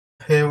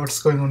what's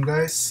going on,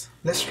 guys?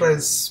 Let's try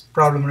this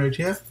problem right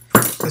here.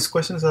 This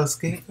question is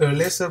asking a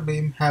laser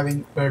beam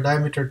having a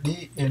diameter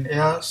d in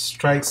air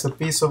strikes a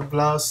piece of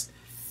glass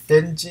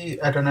ng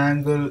at an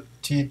angle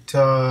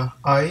theta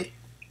I,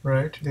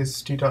 right? This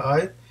is theta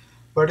I.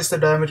 What is the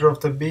diameter of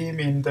the beam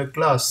in the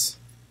glass?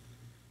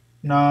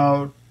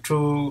 Now,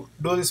 to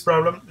do this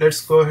problem,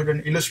 let's go ahead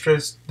and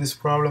illustrate this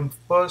problem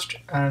first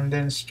and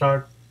then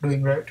start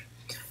doing, right?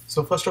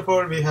 So first of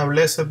all, we have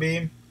laser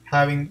beam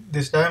having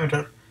this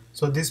diameter.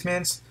 So this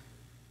means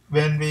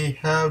when we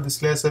have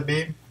this laser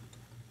beam,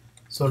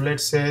 so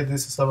let's say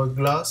this is our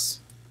glass,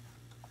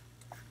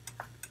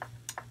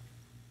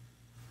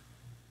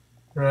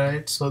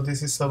 right? So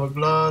this is our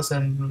glass,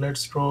 and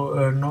let's draw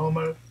a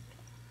normal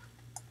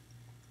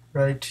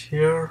right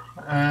here,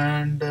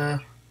 and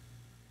okay,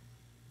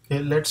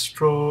 let's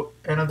draw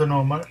another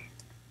normal.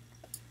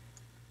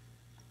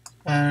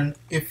 And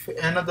if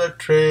another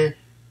tray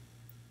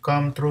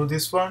come through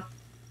this one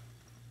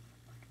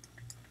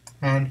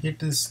and hit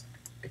this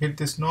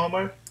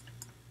normal,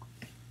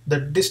 the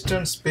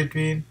distance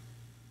between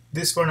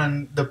this one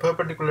and the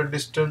perpendicular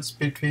distance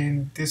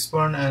between this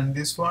one and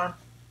this one,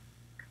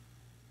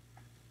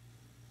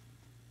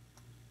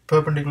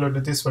 perpendicular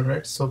to this one,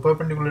 right? So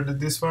perpendicular to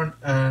this one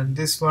and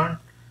this one,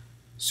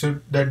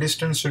 the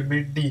distance should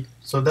be d.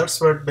 So that's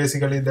what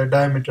basically the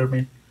diameter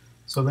means.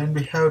 So when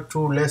we have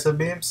two laser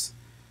beams,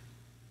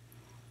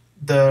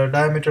 the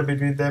diameter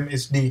between them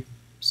is d.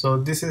 So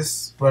this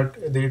is what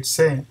it's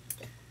saying.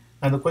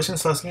 And the question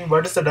is asking,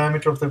 what is the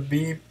diameter of the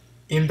beam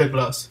in the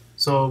glass?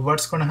 So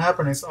what's going to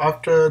happen is,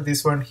 after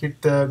this one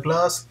hit the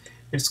glass,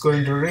 it's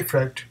going to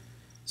refract.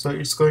 So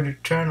it's going to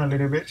turn a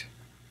little bit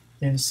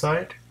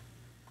inside.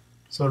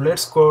 So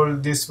let's call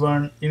this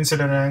one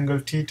incident angle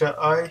theta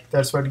I.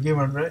 That's what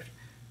given, right?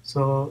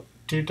 So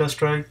theta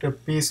strike a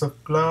piece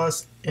of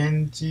glass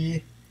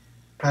ng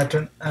at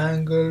an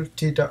angle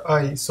theta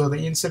I. So the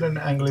incident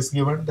angle is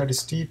given, that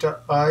is theta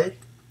I,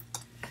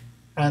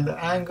 and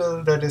the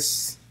angle that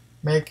is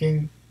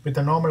making with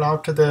the normal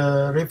after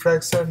the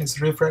refraction is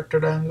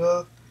refracted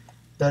angle,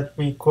 that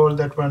we call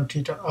that one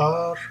theta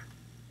R.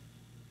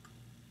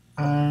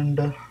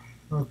 And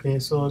okay,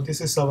 so this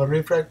is our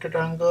refracted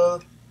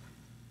angle,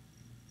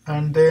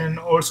 and then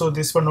also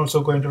this one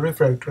also going to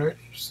refract, right?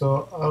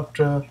 So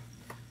after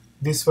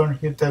this one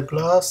hit the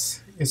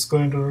glass, it's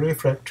going to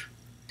refract.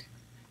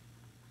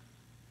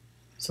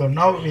 So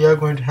now we are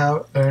going to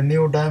have a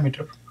new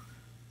diameter.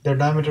 The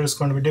diameter is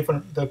going to be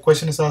different. The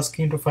question is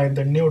asking to find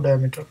the new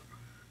diameter.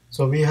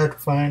 So we have to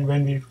find,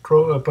 when we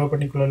draw a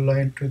perpendicular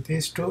line to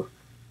these two,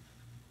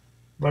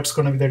 what's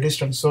going to be the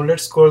distance. So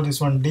let's call this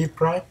one d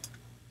prime,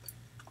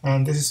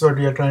 and this is what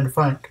we are trying to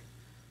find.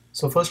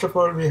 So first of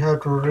all, we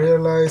have to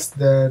realize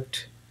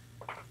that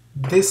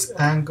this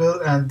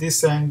angle and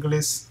this angle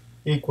is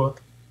equal.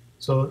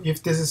 So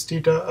if this is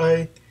theta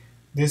I,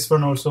 this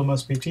one also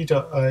must be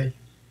theta I.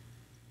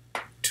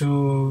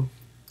 To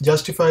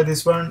justify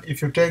this one,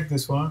 if you take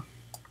this one,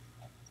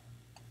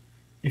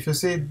 if you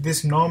see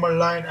this normal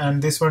line and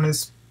this one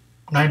is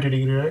 90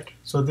 degree, right?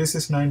 So this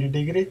is 90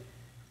 degree,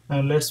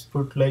 and let's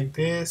put like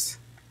this,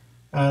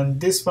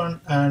 and this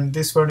one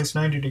is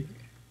 90 degree.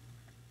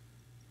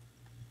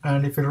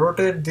 And if you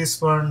rotate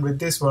this one with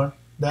this one,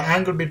 the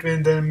angle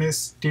between them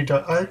is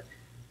theta I.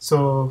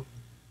 So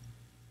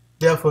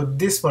therefore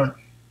this one,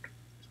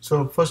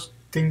 so first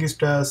thing is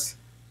as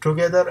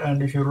together,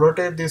 and if you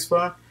rotate this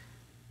one,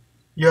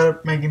 you are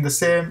making the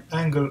same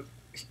angle.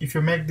 If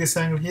you make this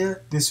angle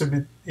here, this should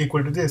be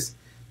equal to this.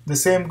 The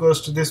same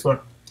goes to this one.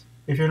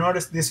 If you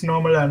notice, this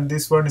normal and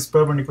this one is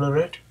perpendicular,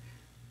 right?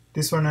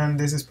 This one and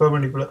this is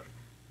perpendicular,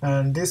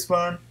 and this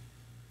one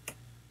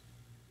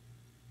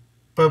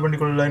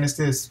perpendicular line is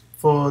this.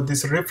 For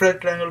this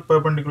refracted angle,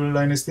 perpendicular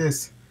line is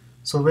this.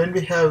 So when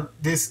we have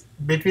this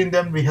between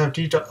them, we have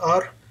theta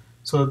R.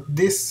 So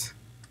this,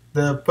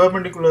 the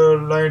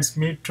perpendicular lines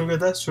meet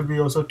together, should be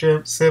also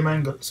same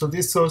angle. So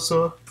this is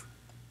also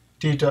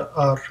theta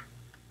R.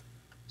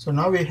 So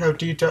now we have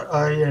theta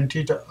I and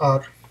theta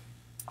R.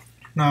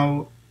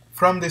 Now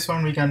from this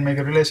one we can make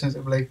a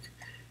relationship, like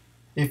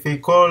if we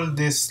call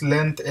this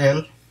length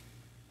L,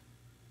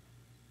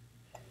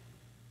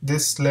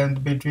 this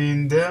length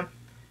between them,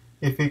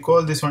 if we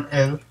call this one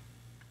L,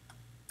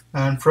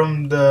 and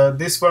from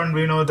this one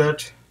we know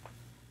that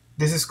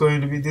this is going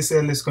to be, this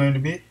L is going to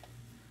be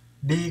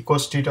d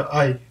cos theta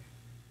I,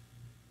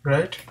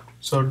 right?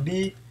 So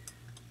d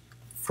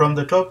from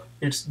the top,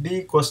 it's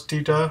d cos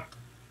theta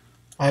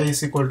I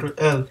is equal to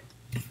L,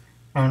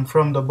 and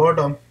from the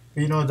bottom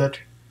we know that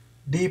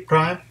d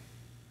prime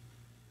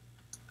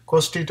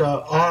cos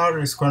theta R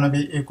is going to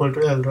be equal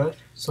to L, right?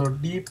 So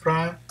d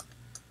prime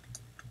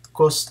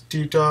cos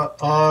theta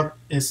R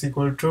is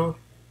equal to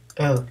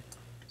L.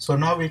 So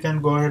now we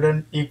can go ahead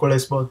and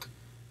equalize both.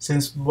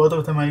 Since both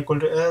of them are equal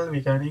to L,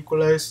 we can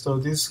equalize. So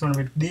this is going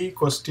to be d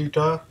cos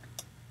theta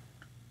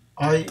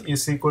I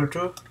is equal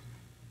to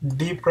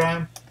d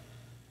prime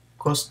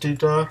cos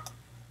theta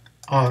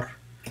R.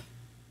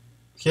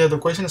 Here the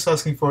question is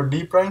asking for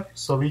d prime,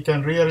 so we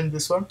can rearrange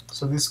this one.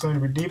 So this is going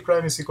to be d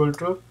prime is equal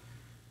to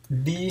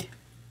d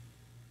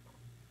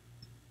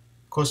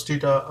cos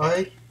theta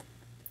I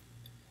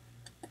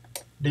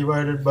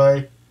divided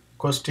by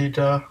cos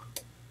theta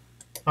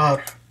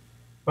R.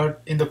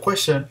 But in the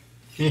question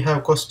we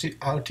have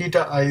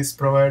theta I is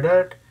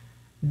provided,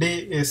 D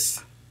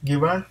is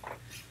given,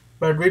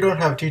 but we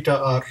don't have theta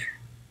R.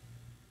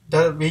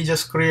 That we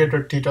just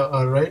created theta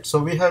R, right? So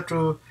we have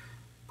to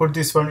put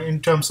this one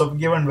in terms of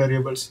given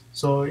variables.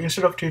 So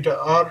instead of theta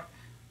R,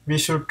 we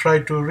should try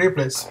to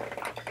replace.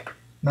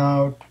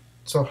 Now,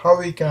 so how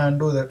we can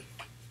do that?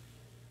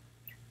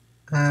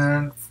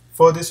 And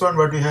for this one,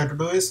 what we have to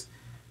do is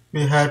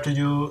we have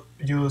to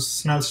use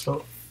Snell's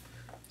law.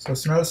 So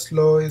Snell's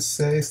law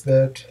says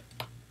that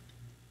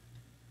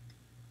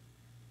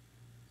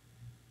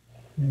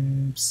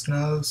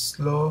Snell's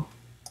law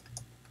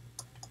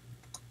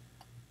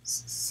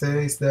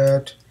says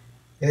that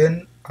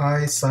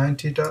Ni sine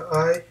theta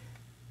I.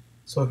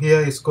 So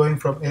here is going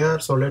from air.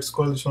 So let's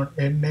call this one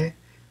Na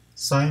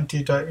sine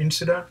theta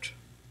incident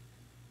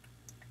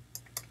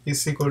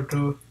is equal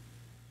to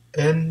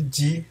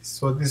Ng.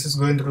 So this is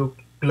going through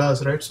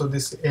glass, right? So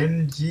this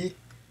Ng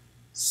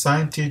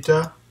sine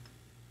theta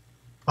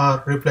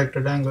R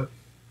reflected angle,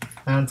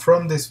 and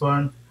from this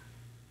one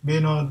we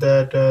know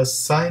that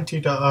sine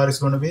theta R is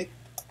going to be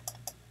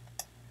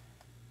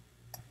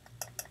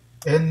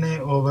Na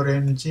over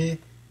Ng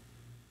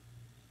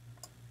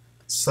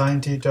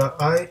sine theta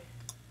I.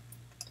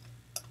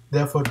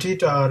 Therefore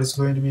theta R is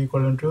going to be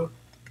equal to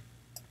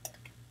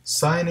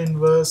sine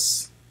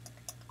inverse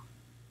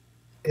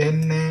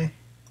Na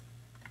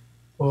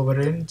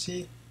over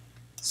Ng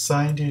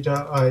sine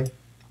theta I.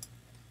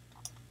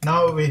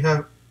 Now we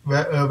have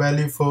a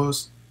value for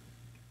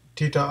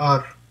theta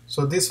R.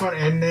 So this one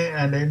Na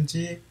and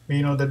Ng,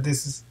 we know that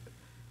this is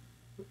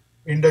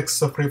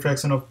index of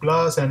refraction of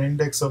glass and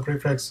index of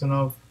refraction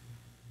of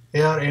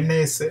air. Na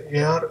is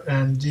air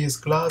and G is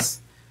glass.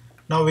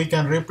 Now we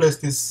can replace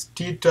this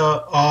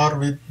theta R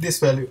with this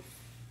value.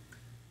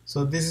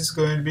 So this is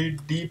going to be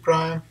D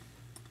prime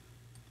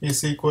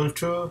is equal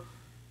to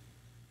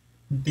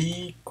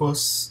D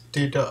cos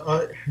theta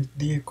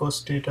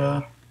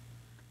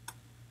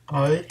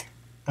I,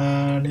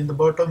 and in the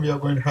bottom we are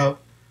going to have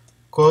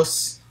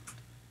cos,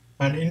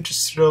 and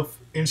instead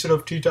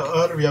of theta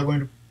R we are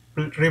going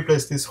to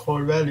replace this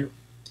whole value.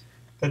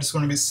 That is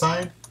going to be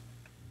sine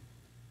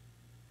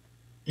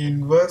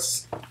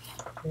inverse,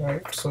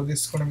 right? So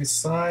this is going to be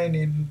sine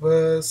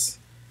inverse,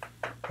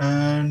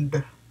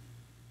 and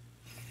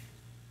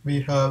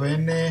we have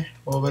Na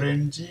over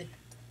Ng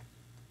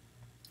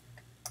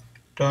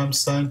times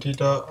sine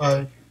theta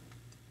I.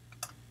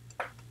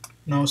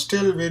 Now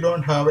still we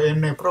don't have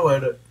Na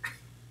provided,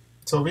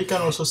 so we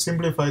can also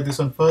simplify this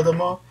one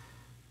furthermore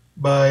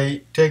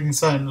by taking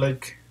sine.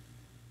 Like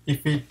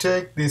if we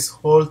take this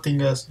whole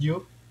thing as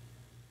U,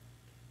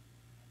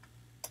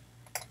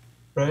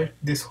 right,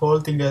 this whole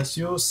thing as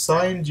U,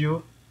 sine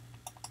U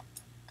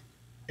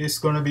is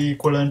going to be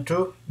equivalent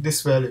to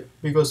this value,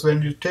 because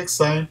when you take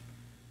sine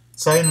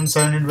and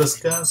sine inverse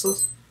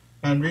cancels,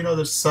 and we know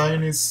that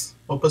sine is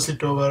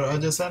opposite over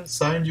adjacent.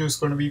 Sine U is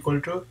going to be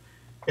equal to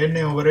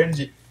Na over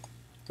Ng,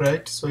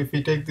 right? So if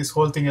we take this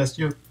whole thing as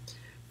U,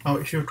 now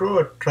if you draw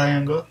a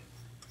triangle,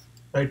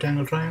 right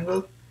angle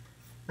triangle,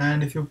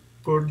 and if you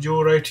put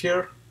U right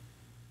here,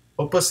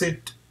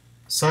 opposite,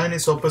 sine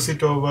is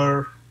opposite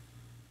over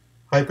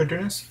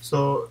hypotenuse,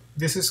 so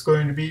this is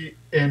going to be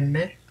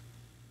Na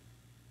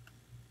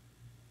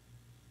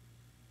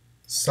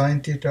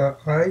sine theta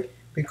I,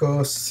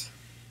 because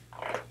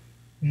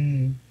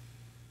Na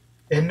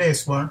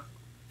is 1,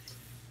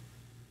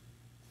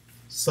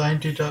 sine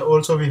theta,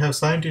 also we have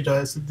sine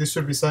theta, so this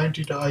should be sine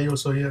theta I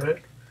also here,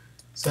 right?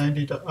 Sine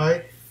theta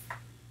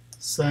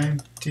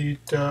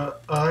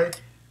I,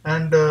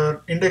 and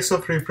index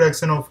of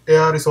refraction of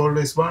AR is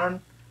always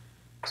 1,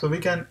 so we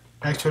can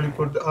actually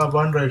put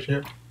 1 right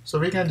here. So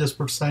we can just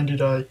put sine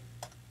theta I,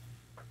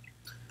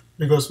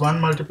 because 1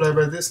 multiplied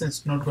by this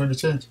is not going to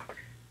change,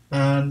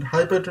 and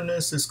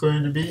hypotenuse is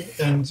going to be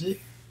Ng.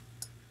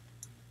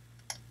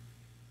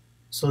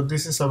 So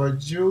this is our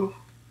U,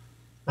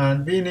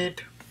 and we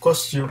need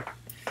cos U,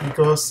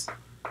 because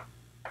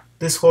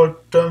this whole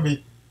term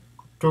we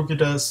took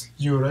it as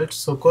U, right?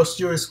 So cos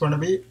U is going to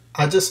be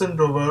adjacent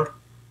over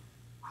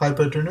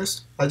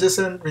hypotenuse.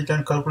 Adjacent we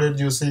can calculate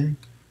using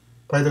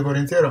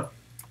Pythagorean theorem.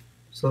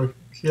 So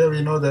here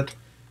we know that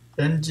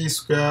Ng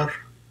square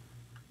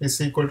is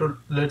equal to,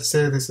 let's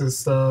say this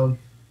is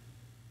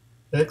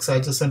x,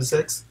 adjacent is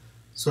x,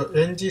 so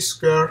Ng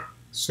square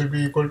should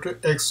be equal to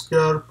x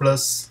square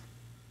plus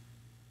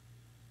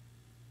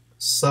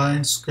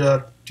sine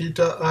square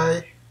theta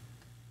I,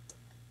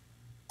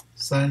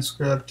 sine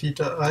square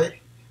theta I.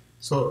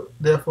 So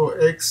therefore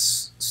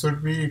x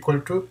should be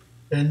equal to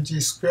Ng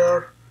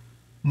square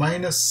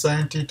minus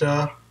sine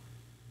theta,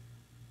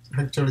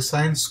 actually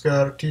sine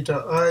square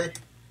theta I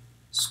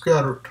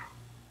square root.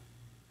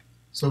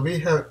 So we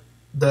have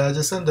the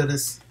adjacent, that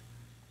is,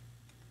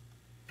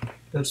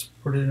 let's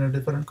put it in a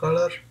different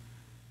color,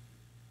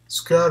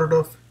 square root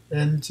of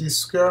Ng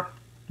square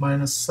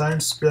minus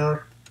sine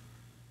square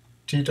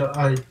theta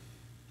I.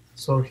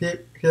 So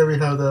here we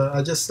have the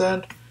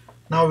adjacent.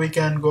 Now we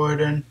can go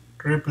ahead and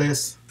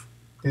replace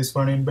this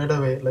one in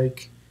better way.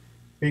 Like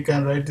we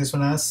can write this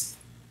one as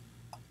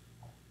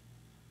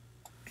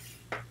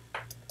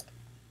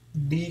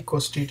d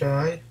cos theta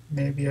I.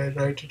 Maybe I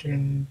write it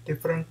in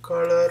different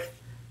color.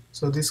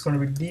 So this is going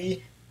to be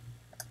d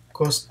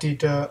cos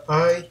theta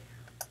I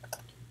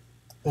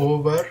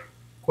over,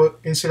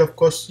 instead of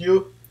cos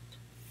u,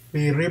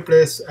 we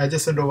replace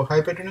adjacent over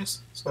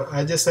hypotenuse. So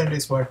adjacent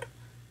is what?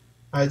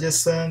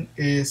 Adjacent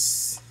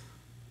is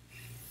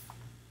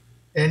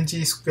ng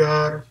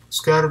square,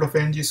 square root of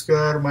ng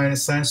square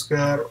minus sine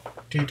square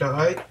theta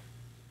I,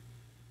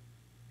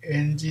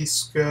 ng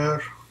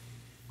square.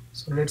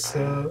 So let's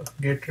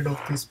get rid of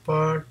this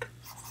part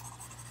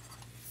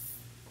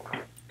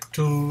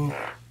to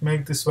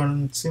make this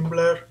one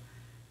simpler.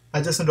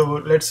 Adjacent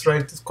over, let's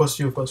write this cos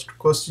u first.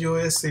 Cos u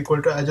is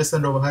equal to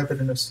adjacent over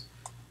hypotenuse.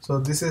 So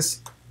this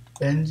is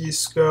ng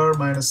square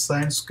minus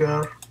sine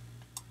square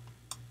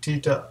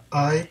theta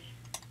I,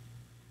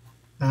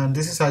 and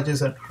this is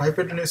adjacent.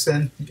 Hypotenuse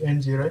ng,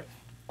 right?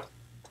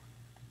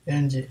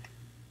 Ng.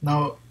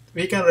 Now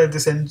we can write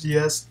this ng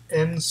as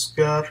n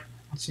square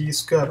g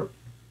square root.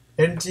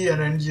 Ng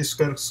and ng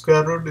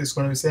square root is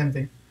going to be same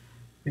thing,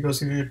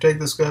 because if you take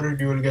the square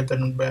root you will get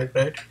that back,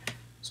 right?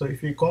 So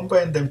if you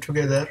combine them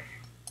together,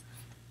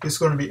 it's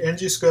going to be ng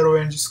square over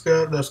ng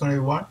square, that's going to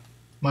be 1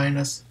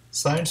 minus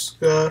sine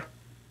square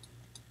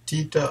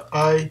theta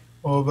I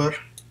over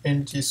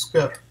ng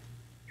square,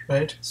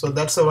 right? So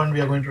that's the one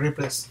we are going to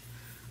replace.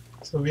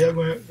 So we are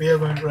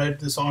going to write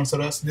this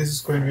answer as, this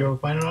is going to be our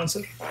final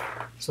answer.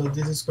 So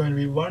this is going to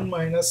be 1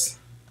 minus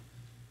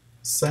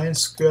sine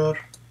square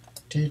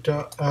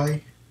theta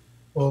I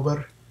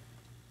over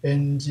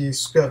ng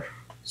square.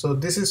 So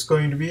this is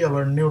going to be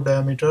our new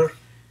diameter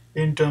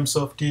in terms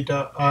of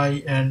theta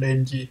I and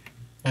ng.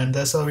 And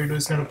that's how we do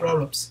this kind of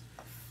problems.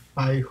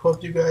 I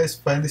hope you guys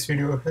find this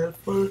video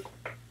helpful.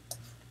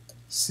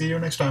 See you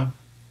next time.